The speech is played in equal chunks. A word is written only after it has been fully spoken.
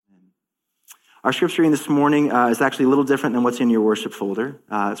Our scripture reading this morning is actually a little different than what's in your worship folder.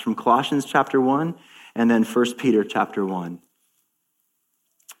 It's from Colossians chapter 1 and then 1 Peter chapter 1.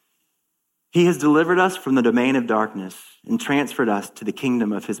 He has delivered us from the domain of darkness and transferred us to the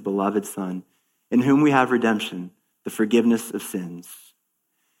kingdom of his beloved Son, in whom we have redemption, the forgiveness of sins.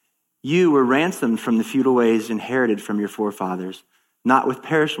 You were ransomed from the futile ways inherited from your forefathers, not with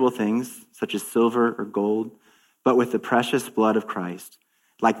perishable things such as silver or gold, but with the precious blood of Christ,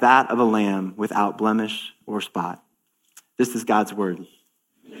 like that of a lamb without blemish or spot. This is God's word.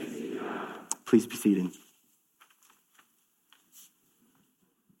 Please be seated.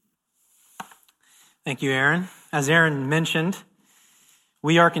 Thank you, Aaron. As Aaron mentioned,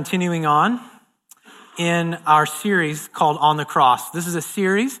 we are continuing on in our series called On the Cross. This is a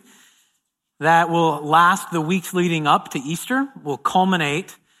series that will last the weeks leading up to Easter, will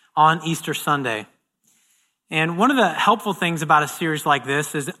culminate on Easter Sunday. And one of the helpful things about a series like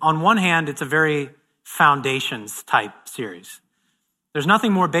this is, on one hand, it's a very foundations type series. There's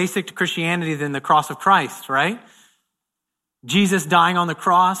nothing more basic to Christianity than the cross of Christ, right? Jesus dying on the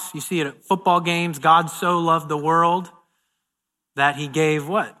cross. You see it at football games. God so loved the world that he gave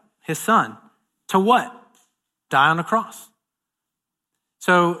what? His son. To what? Die on the cross.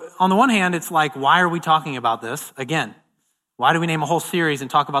 So on the one hand, it's like, why are we talking about this again? Why do we name a whole series and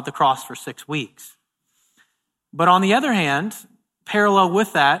talk about the cross for 6 weeks? But on the other hand, parallel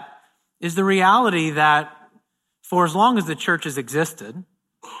with that is the reality that for as long as the church has existed,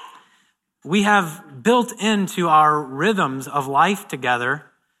 we have built into our rhythms of life together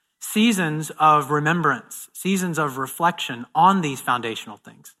seasons of remembrance, seasons of reflection on these foundational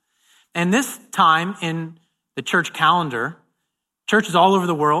things. And this time in the church calendar, churches all over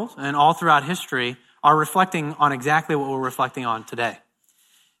the world and all throughout history are reflecting on exactly what we're reflecting on today.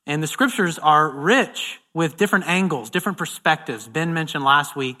 And the scriptures are rich with different angles, different perspectives. Ben mentioned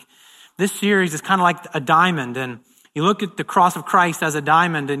last week, this series is kind of like a diamond, and you look at the cross of Christ as a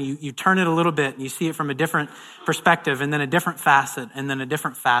diamond and you turn it a little bit and you see it from a different perspective and then a different facet and then a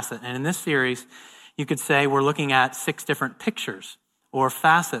different facet. And in this series, you could say we're looking at 6 different pictures or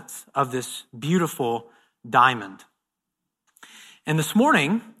facets of this beautiful diamond. And this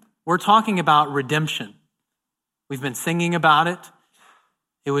morning, we're talking about redemption. We've been singing about it.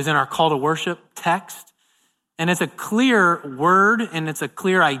 It was in our call to worship text. And it's a clear word and it's a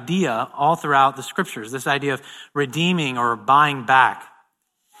clear idea all throughout the scriptures, this idea of redeeming or buying back.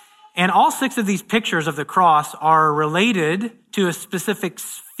 And all 6 of these pictures of the cross are related to a specific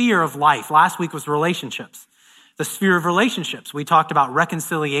sphere of life. Last week was relationships. The sphere of relationships. We talked about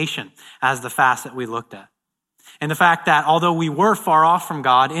reconciliation as the facet we looked at. And the fact that although we were far off from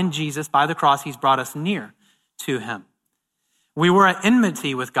God, in Jesus, by the cross, he's brought us near to him. We were at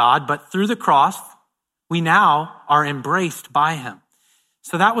enmity with God, but through the cross, we now are embraced by him.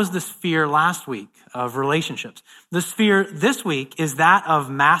 So that was the sphere last week of relationships. The sphere this week is that of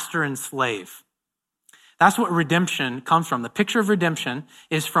master and slave. That's what redemption comes from. The picture of redemption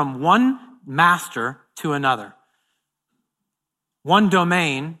is from one master to another, one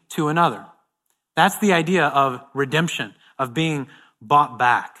domain to another. That's the idea of redemption, of being bought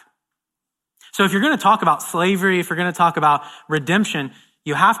back. So if you're going to talk about slavery, if you're going to talk about redemption,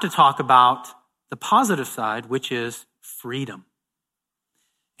 you have to talk about the positive side, which is freedom.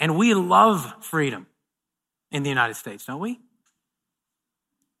 And we love freedom in the United States, don't we?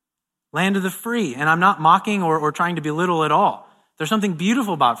 Land of the free. And I'm not mocking or trying to belittle at all. There's something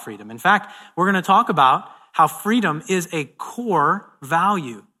beautiful about freedom. In fact, we're going to talk about how freedom is a core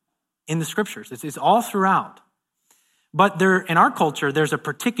value in the scriptures. It's all throughout. But in our culture, there's a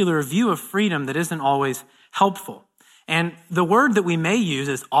particular view of freedom that isn't always helpful. And the word that we may use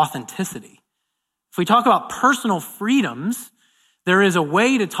is authenticity. If we talk about personal freedoms, there is a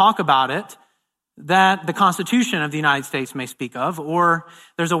way to talk about it that the Constitution of the United States may speak of, or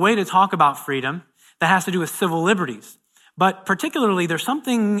there's a way to talk about freedom that has to do with civil liberties. But particularly, there's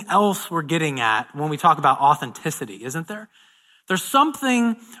something else we're getting at when we talk about authenticity, isn't there? There's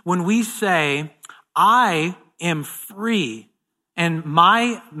something when we say, I am free, and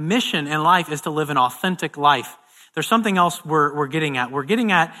my mission in life is to live an authentic life. There's something else we're getting at. We're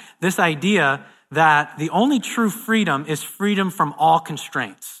getting at this idea that the only true freedom is freedom from all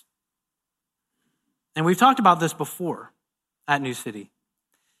constraints. And we've talked about this before at New City.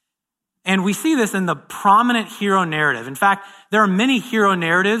 And we see this in the prominent hero narrative. In fact, there are many hero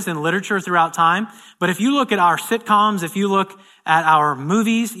narratives in literature throughout time. But if you look at our sitcoms, if you look at our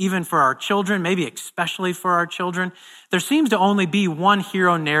movies, even for our children, maybe especially for our children, there seems to only be one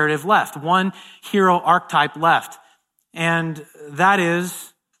hero narrative left, one hero archetype left. And that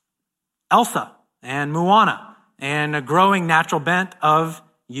is Elsa and Moana and a growing natural bent of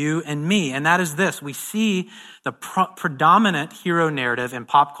you and me. And that is this. We see the predominant hero narrative in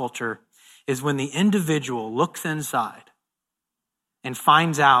pop culture is when the individual looks inside and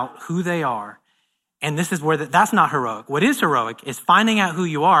finds out who they are. And this is where that's not heroic. What is heroic is finding out who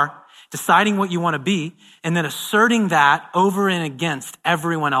you are, deciding what you want to be, and then asserting that over and against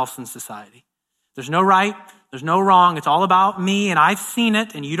everyone else in society. There's no right, there's no wrong. It's all about me, and I've seen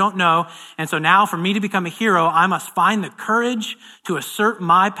it, and you don't know. And so now for me to become a hero, I must find the courage to assert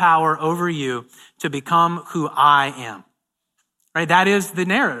my power over you to become who I am. Right? That is the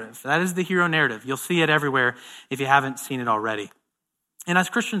narrative. That is the hero narrative. You'll see it everywhere if you haven't seen it already. And as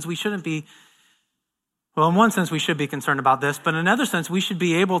Christians, we shouldn't be, well, in one sense, we should be concerned about this, but in another sense, we should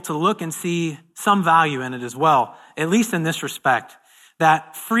be able to look and see some value in it as well, at least in this respect,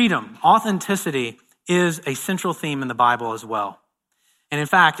 that freedom, authenticity is a central theme in the Bible as well. And in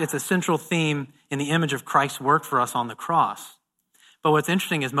fact, it's a central theme in the image of Christ's work for us on the cross. But what's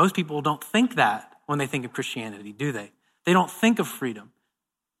interesting is most people don't think that when they think of Christianity, do they? They don't think of freedom.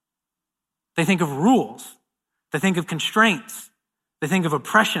 They think of rules. They think of constraints. They think of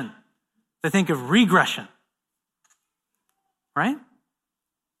oppression. They think of regression. Right?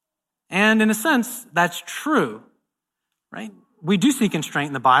 And in a sense, that's true. Right? We do see constraint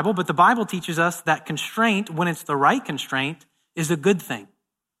in the Bible, but the Bible teaches us that constraint, when it's the right constraint, is a good thing.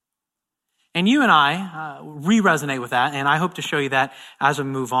 And you and I resonate with that, and I hope to show you that as we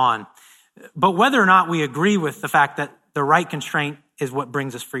move on. But whether or not we agree with the fact that the right constraint is what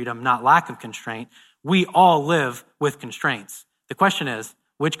brings us freedom, not lack of constraint, we all live with constraints. The question is,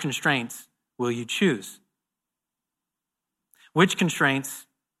 which constraints will you choose? Which constraints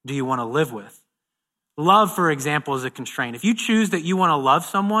do you want to live with? Love, for example, is a constraint. If you choose that you want to love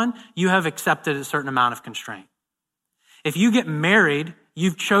someone, you have accepted a certain amount of constraint. If you get married,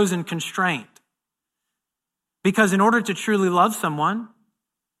 you've chosen constraint. Because in order to truly love someone,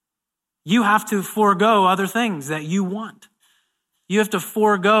 you have to forego other things that you want. You have to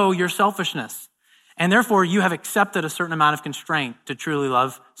forego your selfishness. And therefore, you have accepted a certain amount of constraint to truly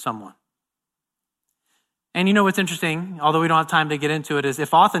love someone. And you know what's interesting, although we don't have time to get into it, is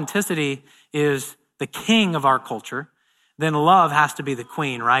if authenticity is the king of our culture, then love has to be the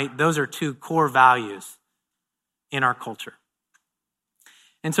queen, right? Those are two core values in our culture.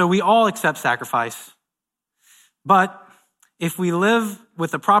 And so we all accept sacrifice, but if we live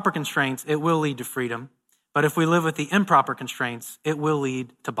with the proper constraints, it will lead to freedom. But if we live with the improper constraints, it will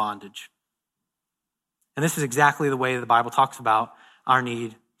lead to bondage. And this is exactly the way the Bible talks about our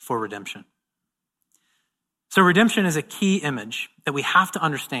need for redemption. So redemption is a key image that we have to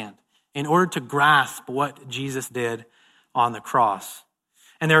understand in order to grasp what Jesus did on the cross.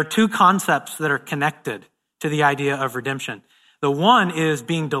 And there are two concepts that are connected to the idea of redemption. The one is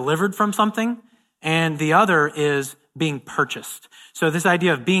being delivered from something, and the other is being purchased. So this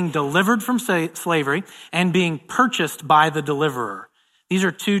idea of being delivered from slavery and being purchased by the deliverer. These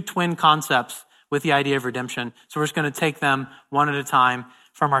are two twin concepts with the idea of redemption. So we're just going to take them one at a time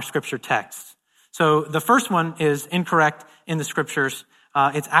from our scripture texts. So the first one is incorrect in the scriptures.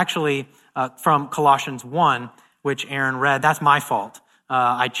 It's actually from Colossians 1, which Aaron read. That's my fault.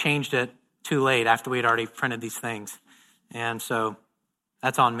 I changed it too late after we had already printed these things. And so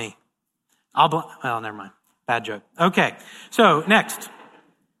that's on me. Well, never mind. Bad joke. Okay, so next.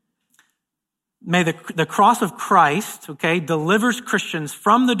 May the cross of Christ, delivers Christians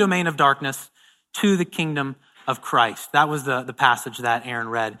from the domain of darkness to the kingdom of Christ. That was the passage that Aaron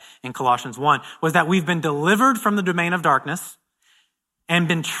read in Colossians 1, was that we've been delivered from the domain of darkness and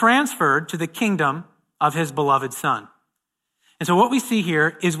been transferred to the kingdom of his beloved Son. And so what we see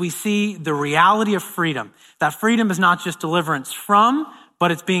here is we see the reality of freedom. That freedom is not just deliverance from,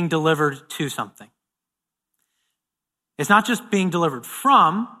 but it's being delivered to something. It's not just being delivered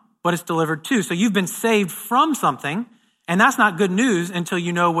from, but it's delivered to. So you've been saved from something, and that's not good news until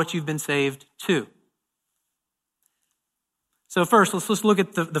you know what you've been saved to. So first, let's look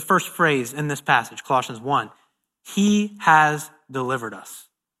at the first phrase in this passage, Colossians 1. He has delivered us.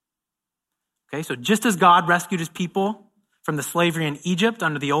 Okay, so just as God rescued his people from the slavery in Egypt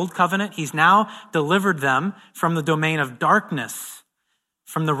under the old covenant, he's now delivered them from the domain of darkness,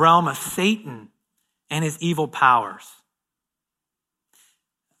 from the realm of Satan and his evil powers.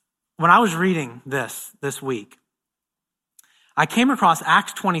 When I was reading this week, I came across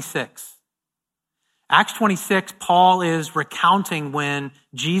Acts 26. Acts 26, Paul is recounting when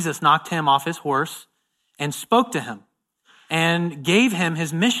Jesus knocked him off his horse and spoke to him and gave him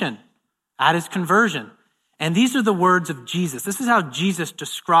his mission at his conversion. And these are the words of Jesus. This is how Jesus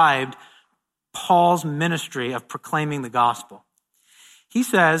described Paul's ministry of proclaiming the gospel. He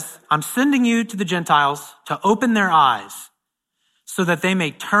says, I'm sending you to the Gentiles to open their eyes so that they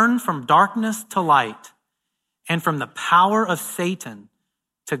may turn from darkness to light and from the power of Satan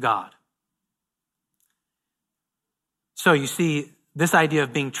to God. So you see, this idea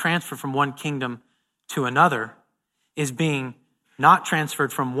of being transferred from one kingdom to another is being not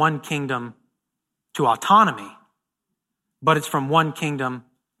transferred from one kingdom to autonomy, but it's from one kingdom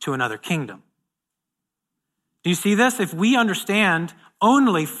to another kingdom. Do you see this? If we understand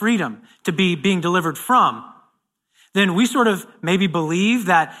only freedom to be being delivered from, then we sort of maybe believe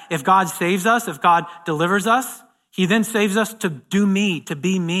that if God saves us, if God delivers us, he then saves us to do me, to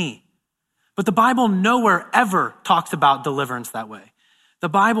be me. But the Bible nowhere ever talks about deliverance that way. The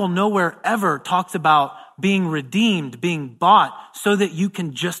Bible nowhere ever talks about being redeemed, being bought so that you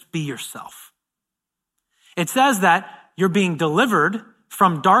can just be yourself. It says that you're being delivered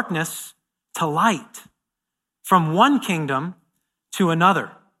from darkness to light, from one kingdom to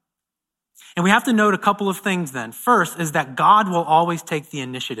another. And we have to note a couple of things then. First is that God will always take the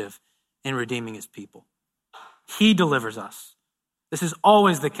initiative in redeeming his people. He delivers us. This is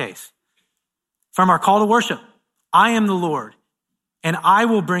always the case. From our call to worship, I am the Lord, and I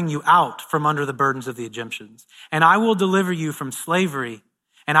will bring you out from under the burdens of the Egyptians, and I will deliver you from slavery,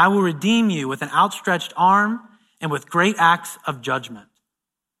 and I will redeem you with an outstretched arm and with great acts of judgment.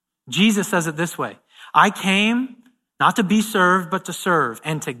 Jesus says it this way, I came not to be served, but to serve,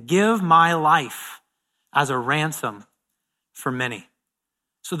 and to give my life as a ransom for many.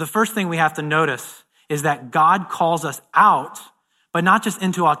 So the first thing we have to notice is that God calls us out, but not just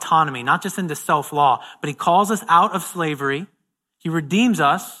into autonomy, not just into self-law, but he calls us out of slavery. He redeems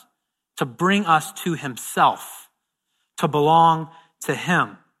us to bring us to himself, to belong to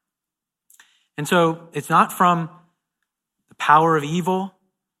him. And so it's not from the power of evil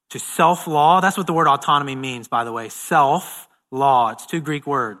to self-law. That's what the word autonomy means, by the way. Self-law. It's two Greek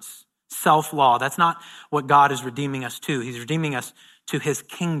words. Self-law. That's not what God is redeeming us to. He's redeeming us to his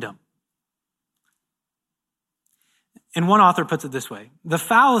kingdom. And one author puts it this way. The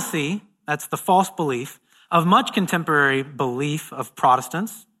fallacy, that's the false belief, of much contemporary belief of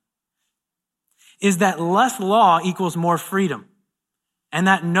Protestants is that less law equals more freedom and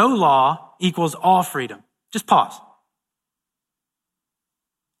that no law equals all freedom. Just pause.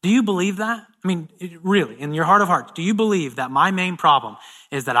 Do you believe that? I mean, really, in your heart of hearts, do you believe that my main problem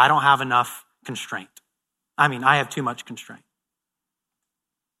is that I don't have enough constraint? I mean, I have too much constraint.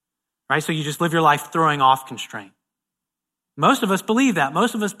 Right? So you just live your life throwing off constraint. Most of us believe that.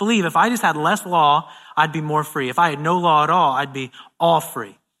 Most of us believe if I just had less law, I'd be more free. If I had no law at all, I'd be all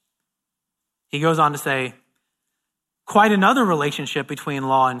free. He goes on to say, quite another relationship between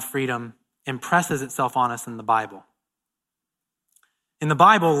law and freedom impresses itself on us in the Bible. In the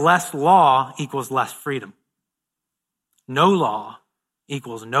Bible, less law equals less freedom. No law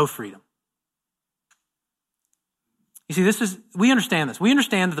equals no freedom. You see, we understand this. We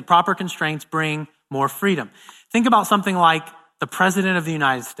understand that the proper constraints bring more freedom. Think about something like the President of the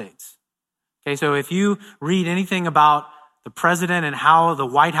United States. Okay, so if you read anything about the president and how the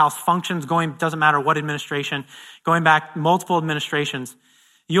White House functions, doesn't matter what administration, going back multiple administrations,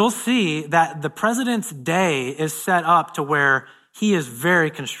 you'll see that the president's day is set up to where he is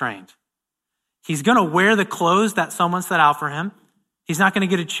very constrained. He's going to wear the clothes that someone set out for him. He's not going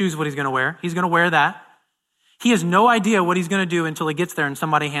to get to choose what he's going to wear. He's going to wear that. He has no idea what he's going to do until he gets there and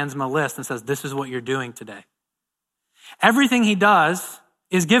somebody hands him a list and says, this is what you're doing today. Everything he does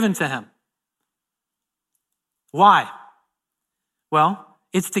is given to him. Why? Well,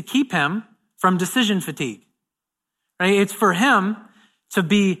 it's to keep him from decision fatigue. Right? It's for him to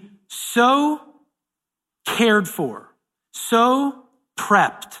be so cared for, so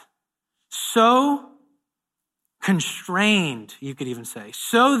prepped, so constrained, you could even say,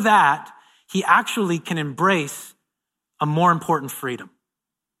 so that he actually can embrace a more important freedom.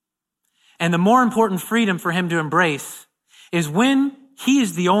 And the more important freedom for him to embrace is when he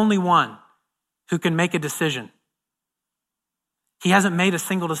is the only one who can make a decision. He hasn't made a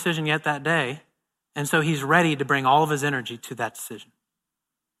single decision yet that day, and so he's ready to bring all of his energy to that decision.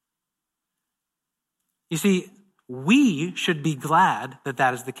 You see, we should be glad that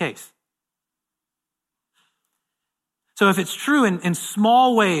that is the case. So if it's true in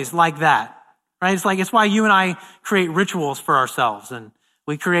small ways like that, right? It's why you and I create rituals for ourselves and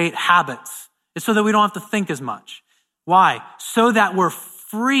we create habits. It's so that we don't have to think as much. Why? So that we're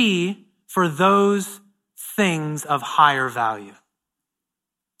free for those things of higher value.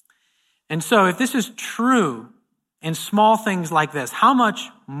 And so if this is true in small things like this, how much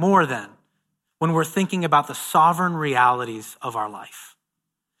more then when we're thinking about the sovereign realities of our life?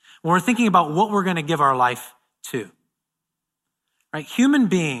 When we're thinking about what we're going to give our life to? right? Human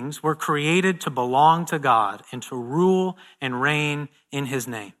beings were created to belong to God and to rule and reign in his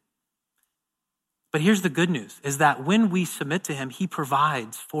name. But here's the good news, is that when we submit to him, he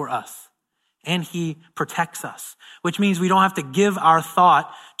provides for us and he protects us, which means we don't have to give our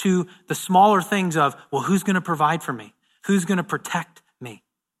thought to the smaller things of, well, who's going to provide for me? Who's going to protect me?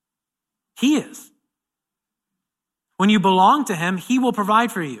 He is. When you belong to him, he will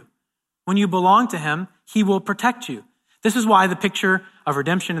provide for you. When you belong to him, he will protect you. This is why the picture of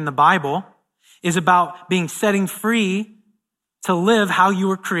redemption in the Bible is about being setting free to live how you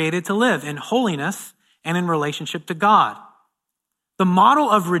were created to live, in holiness and in relationship to God. The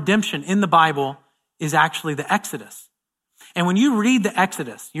model of redemption in the Bible is actually the Exodus. And when you read the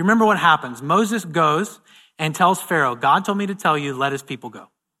Exodus, you remember what happens. Moses goes and tells Pharaoh, God told me to tell you, let his people go.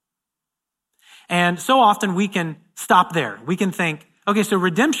 And so often we can stop there. We can think, okay, so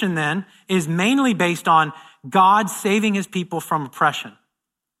redemption then is mainly based on God saving his people from oppression.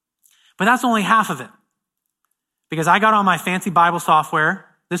 But that's only half of it. Because I got on my fancy Bible software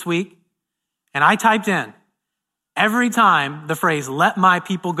this week and I typed in every time the phrase, let my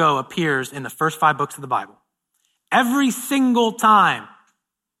people go, appears in the first 5 books of the Bible. Every single time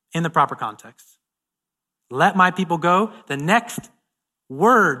in the proper context. Let my people go. The next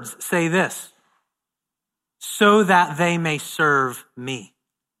words say this, so that they may serve me.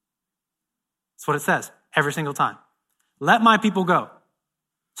 That's what it says every single time. Let my people go,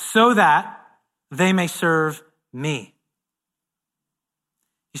 so that they may serve me.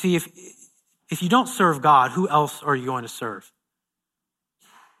 You see, if you don't serve God, who else are you going to serve?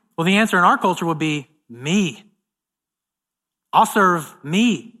 Well, the answer in our culture would be me. I'll serve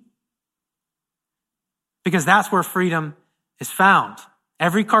me. Because that's where freedom is found.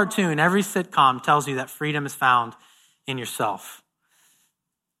 Every cartoon, every sitcom tells you that freedom is found in yourself.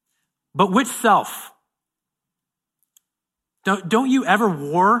 But which self? Don't you ever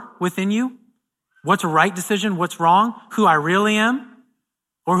war within you? What's a right decision? What's wrong? Who I really am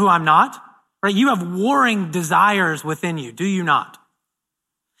or who I'm not? Right? You have warring desires within you, do you not?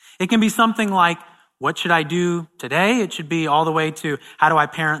 It can be something like, what should I do today? It should be all the way to, how do I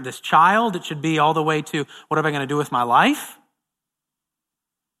parent this child? It should be all the way to, what am I going to do with my life?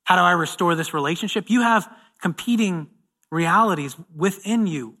 How do I restore this relationship? You have competing realities within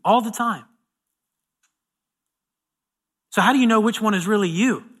you all the time. So how do you know which one is really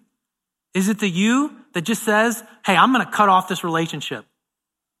you? Is it the you that just says, hey, I'm going to cut off this relationship.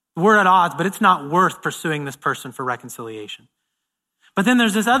 We're at odds, but it's not worth pursuing this person for reconciliation. But then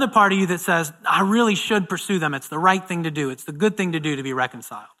there's this other part of you that says, I really should pursue them. It's the right thing to do. It's the good thing to do to be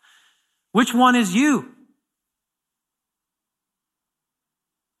reconciled. Which one is you?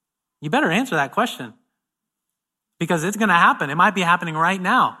 You better answer that question because it's going to happen. It might be happening right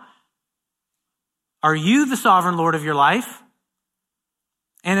now. Are you the sovereign Lord of your life?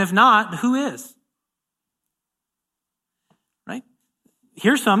 And if not, who is? Right?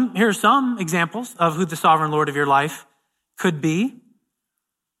 Here are some examples of who the sovereign Lord of your life could be.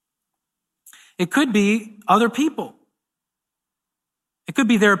 It could be other people. It could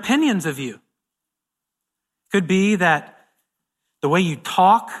be their opinions of you. It could be that the way you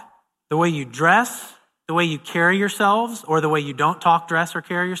talk, the way you dress, the way you carry yourselves, or the way you don't talk, dress, or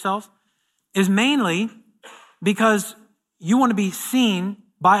carry yourselves, is mainly because you want to be seen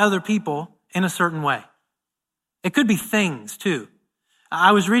by other people in a certain way. It could be things too.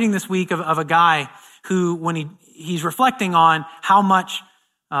 I was reading this week of a guy who, when he's reflecting on how much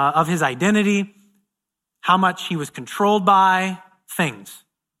of his identity, how much he was controlled by things,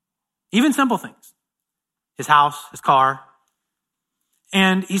 even simple things, his house, his car.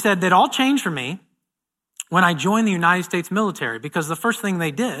 And he said that all changed for me when I joined the United States military, because the first thing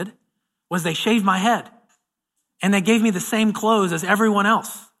they did was they shaved my head and they gave me the same clothes as everyone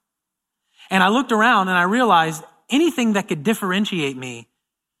else. And I looked around and I realized anything that could differentiate me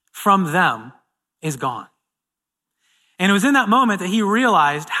from them is gone. And it was in that moment that he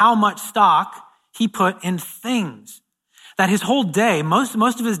realized how much stock he put in things. That his whole day, most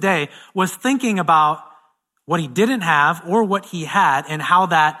of his day, was thinking about what he didn't have or what he had and how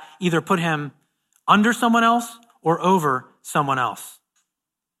that either put him under someone else or over someone else.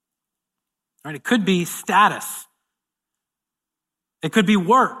 Right? It could be status. It could be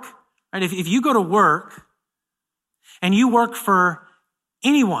work. Right? If you go to work and you work for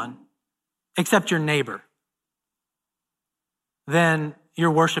anyone except your neighbor, then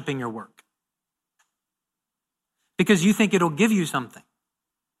you're worshiping your work. Because you think it'll give you something.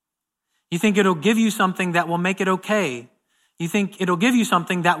 You think it'll give you something that will make it okay. You think it'll give you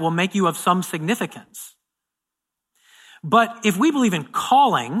something that will make you of some significance. But if we believe in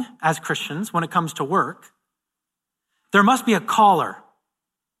calling as Christians when it comes to work, there must be a caller.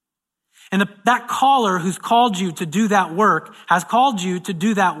 And that caller who's called you to do that work has called you to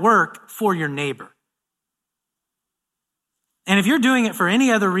do that work for your neighbor. And if you're doing it for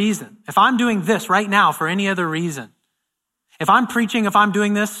any other reason, if I'm doing this right now for any other reason, if I'm preaching, if I'm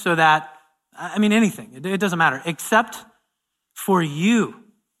doing this so that, anything, it doesn't matter, except for you,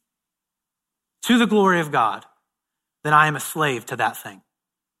 to the glory of God, then I am a slave to that thing.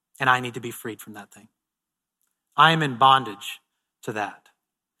 And I need to be freed from that thing. I am in bondage to that.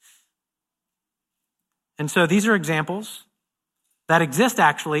 And so these are examples that exist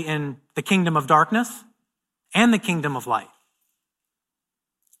actually in the kingdom of darkness and the kingdom of light.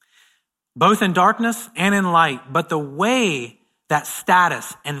 Both in darkness and in light, but the way that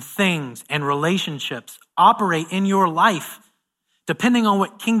status and things and relationships operate in your life, depending on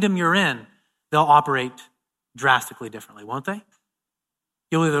what kingdom you're in, they'll operate drastically differently, won't they?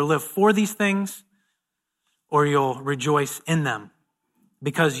 You'll either live for these things or you'll rejoice in them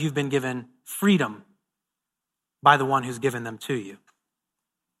because you've been given freedom by the one who's given them to you.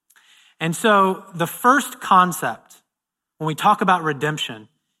 And so the first concept when we talk about redemption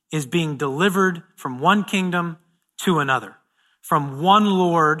is being delivered from one kingdom to another, from one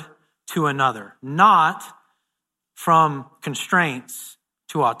Lord to another, not from constraints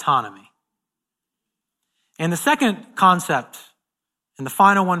to autonomy. And the second concept, and the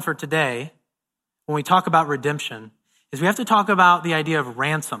final one for today, when we talk about redemption, is we have to talk about the idea of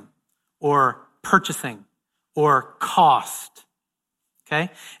ransom or purchasing or cost. Okay?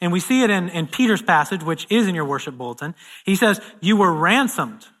 And we see it in Peter's passage, which is in your worship bulletin. He says, you were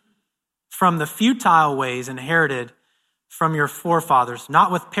ransomed from the futile ways inherited from your forefathers,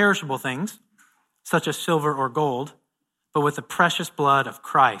 not with perishable things, such as silver or gold, but with the precious blood of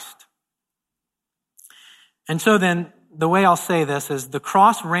Christ. And so then, the way I'll say this is the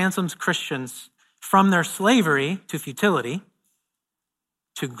cross ransoms Christians from their slavery to futility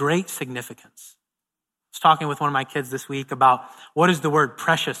to great significance. I was talking with one of my kids this week about what does the word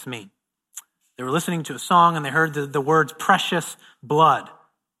precious mean. They were listening to a song and they heard the words precious blood.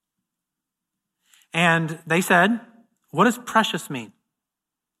 And they said, what does precious mean?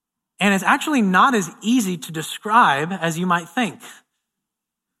 And it's actually not as easy to describe as you might think.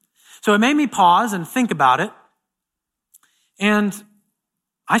 So it made me pause and think about it. And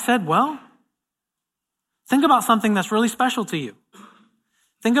I said, well, think about something that's really special to you.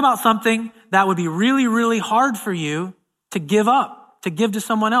 Think about something that would be really, really hard for you to give up, to give to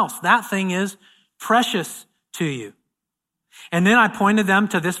someone else. That thing is precious to you. And then I pointed them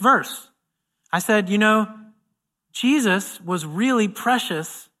to this verse. I said, Jesus was really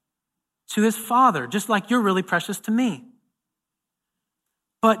precious to his Father, just like you're really precious to me.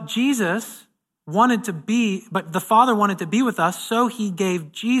 But the Father wanted to be with us, so he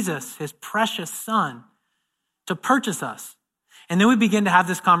gave Jesus, his precious Son, to purchase us. And then we begin to have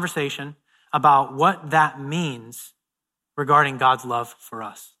this conversation about what that means regarding God's love for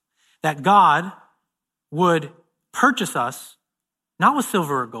us. That God would purchase us, not with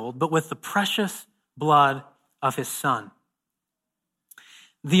silver or gold, but with the precious blood of his Son.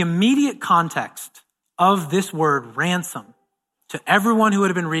 The immediate context of this word ransom to everyone who would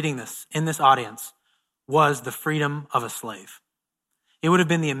have been reading this in this audience was the freedom of a slave. It would have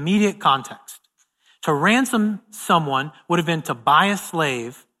been the immediate context. To ransom someone would have been to buy a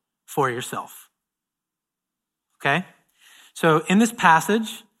slave for yourself. Okay? So in this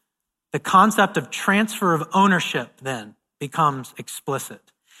passage, the concept of transfer of ownership then becomes explicit.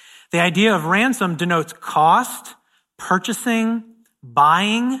 The idea of ransom denotes cost, purchasing,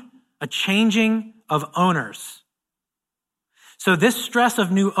 buying, a changing of owners. So this stress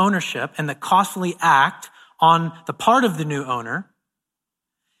of new ownership and the costly act on the part of the new owner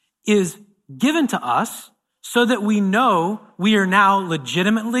is given to us so that we know we are now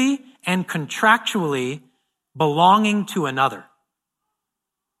legitimately and contractually belonging to another.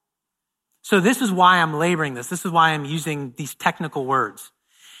 So this is why I'm laboring this. This is why I'm using these technical words.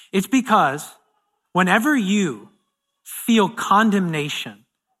 It's because whenever you feel condemnation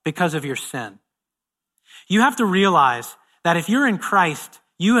because of your sin, you have to realize that if you're in Christ,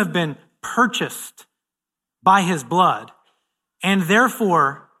 you have been purchased by his blood, and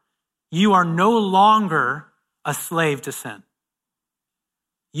therefore you are no longer a slave to sin.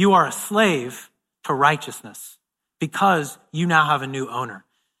 You are a slave to righteousness because you now have a new owner.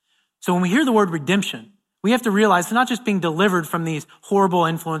 So when we hear the word redemption, we have to realize it's not just being delivered from these horrible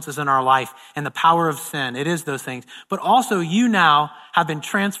influences in our life and the power of sin. It is those things. But also you now have been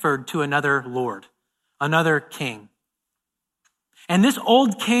transferred to another Lord, another king. And this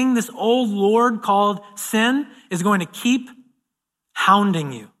old king, this old Lord called sin is going to keep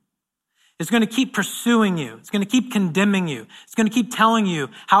hounding you, It's going to keep pursuing you. It's going to keep condemning you. It's going to keep telling you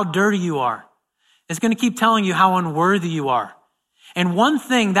how dirty you are. It's going to keep telling you how unworthy you are. And one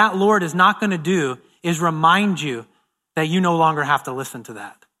thing that Lord is not going to do is remind you that you no longer have to listen to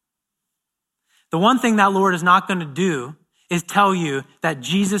that. The one thing that Lord is not going to do is tell you that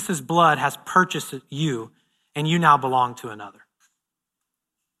Jesus' blood has purchased you and you now belong to another.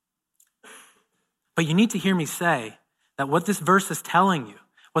 But you need to hear me say that what this verse is telling you,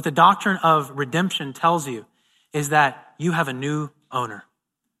 what the doctrine of redemption tells you, is that you have a new owner.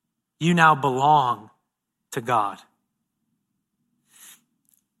 You now belong to God.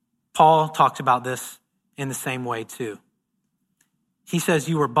 Paul talks about this in the same way too. He says,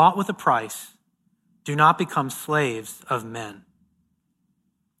 you were bought with a price. Do not become slaves of men.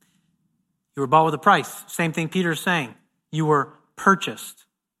 You were bought with a price. Same thing Peter is saying. You were purchased.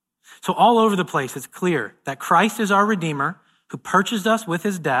 So all over the place, it's clear that Christ is our Redeemer who purchased us with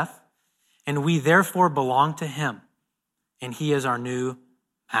his death, and we therefore belong to him, and he is our new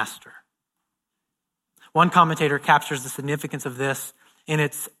master. One commentator captures the significance of this in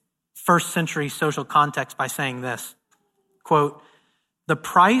its first century social context by saying this, quote, the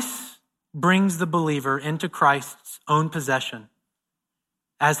price brings the believer into Christ's own possession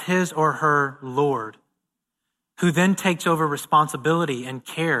as his or her Lord, who then takes over responsibility and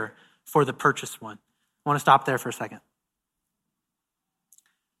care for the purchased one. I want to stop there for a second.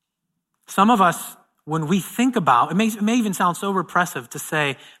 Some of us, when we think about, it may even sound so repressive to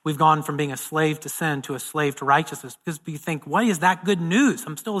say we've gone from being a slave to sin to a slave to righteousness, because we think, why is that good news?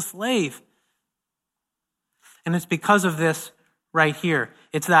 I'm still a slave. And it's because of this right here.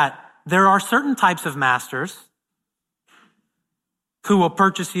 It's that there are certain types of masters who will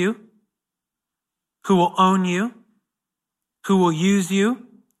purchase you, who will own you, who will use you,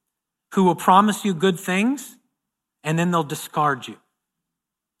 who will promise you good things, and then they'll discard you.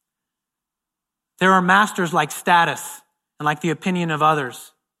 There are masters like status and like the opinion of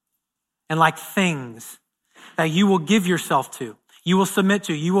others and like things that you will give yourself to, you will submit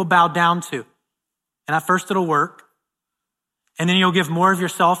to, you will bow down to. And at first it'll work. And then you'll give more of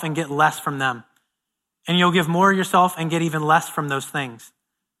yourself and get less from them. And you'll give more of yourself and get even less from those things.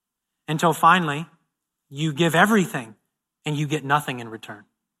 Until finally, you give everything and you get nothing in return.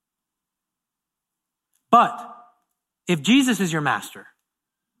 But if Jesus is your master,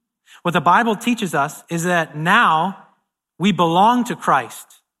 what the Bible teaches us is that now we belong to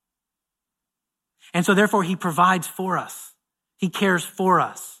Christ. And so therefore he provides for us. He cares for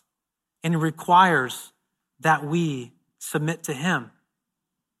us and requires that we submit to him.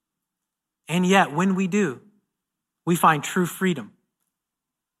 And yet when we do, we find true freedom.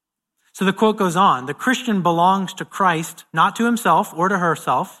 So the quote goes on, the Christian belongs to Christ, not to himself or to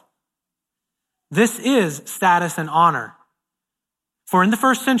herself. This is status and honor. For in the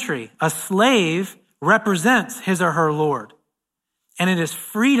first century, a slave represents his or her Lord. And it is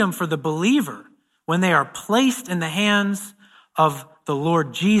freedom for the believer when they are placed in the hands of the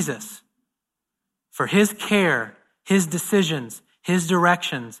Lord Jesus. For his care, his decisions, his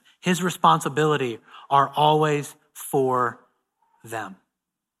directions, his responsibility are always for them.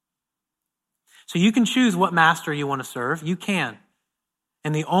 So you can choose what master you want to serve. You can.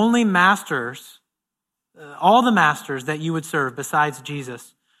 And the only masters, all the masters that you would serve besides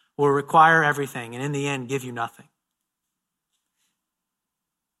Jesus will require everything and in the end give you nothing.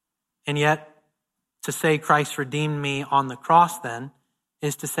 And yet, to say Christ redeemed me on the cross then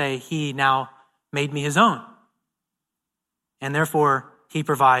is to say he now made me his own. And therefore, he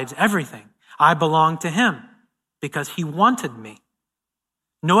provides everything. I belong to him because he wanted me.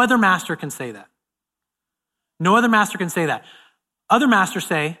 No other master can say that. No other master can say that. Other masters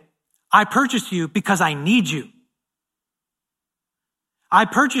say, I purchased you because I need you. I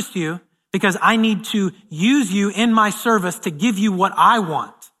purchased you because I need to use you in my service to give you what I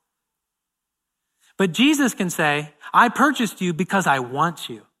want. But Jesus can say, I purchased you because I want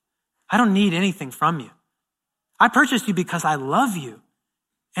you. I don't need anything from you. I purchased you because I love you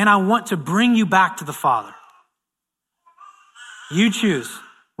and I want to bring you back to the Father. You choose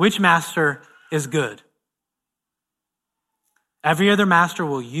which master is good. Every other master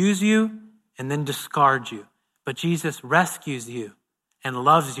will use you and then discard you. But Jesus rescues you and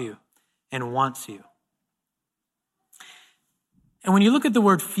loves you and wants you. And when you look at the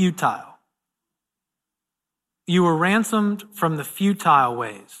word futile, you were ransomed from the futile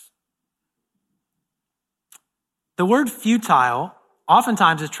ways. The word futile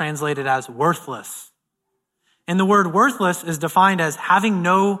oftentimes is translated as worthless. And the word worthless is defined as having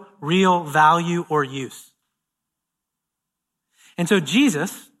no real value or use. And so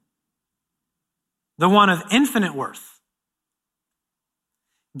Jesus, the one of infinite worth,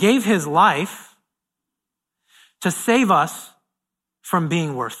 gave his life to save us from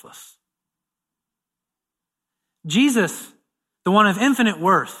being worthless. Jesus, the one of infinite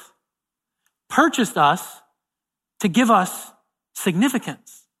worth, purchased us to give us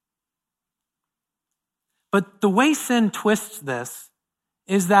significance. But the way sin twists this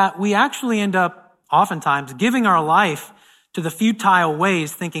is that we actually end up oftentimes giving our life to the futile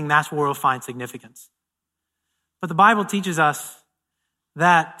ways, thinking that's where we'll find significance. But the Bible teaches us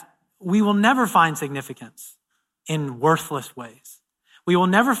that we will never find significance in worthless ways. We will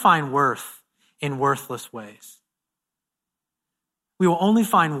never find worth in worthless ways. We will only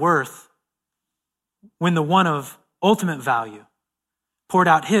find worth when the one of ultimate value poured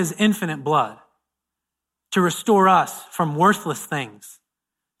out his infinite blood to restore us from worthless things,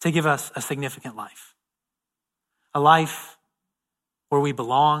 to give us a significant life. A life where we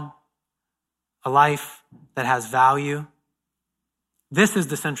belong, a life that has value. This is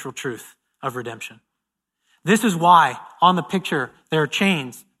the central truth of redemption. This is why on the picture there are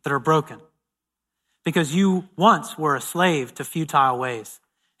chains that are broken. Because you once were a slave to futile ways,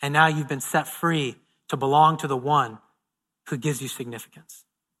 and now you've been set free to belong to the one who gives you significance.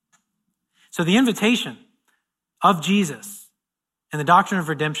 So the invitation of Jesus and the doctrine of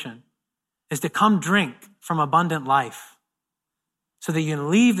redemption is to come drink from abundant life so that you can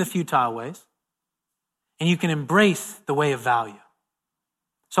leave the futile ways and you can embrace the way of value.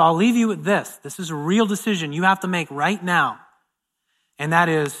 So I'll leave you with this. This is a real decision you have to make right now. And that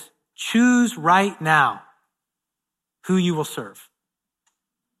is, choose right now who you will serve.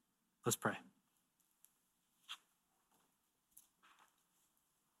 Let's pray.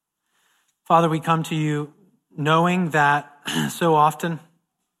 Father, we come to you knowing that so often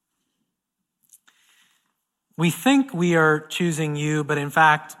we think we are choosing you, but in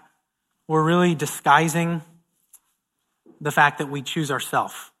fact, we're really disguising the fact that we choose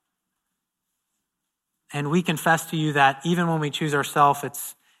ourselves. And we confess to you that even when we choose ourselves,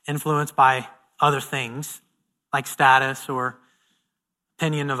 it's influenced by other things like status or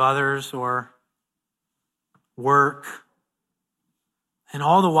opinion of others or work. And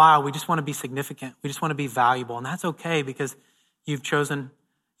all the while, we just want to be significant. We just want to be valuable. And that's okay because you've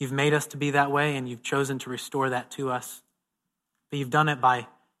made us to be that way and you've chosen to restore that to us. But you've done it by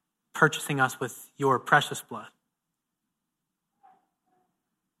purchasing us with your precious blood.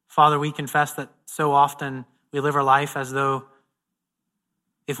 Father, we confess that so often we live our life as though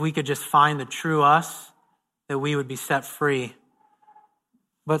if we could just find the true us, that we would be set free.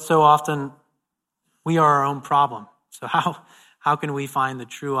 But so often we are our own problem. So how can we find the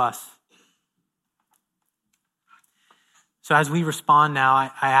true us? So as we respond now,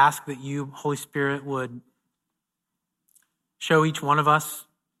 I ask that you, Holy Spirit, would show each one of us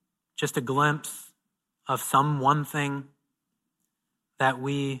just a glimpse of some one thing that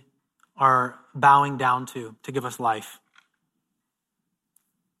we are bowing down to give us life.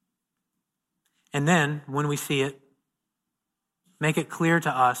 And then, when we see it, make it clear to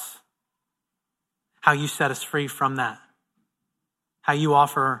us how you set us free from that. How you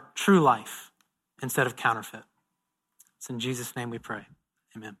offer true life instead of counterfeit. It's in Jesus' name we pray.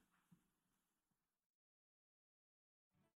 Amen.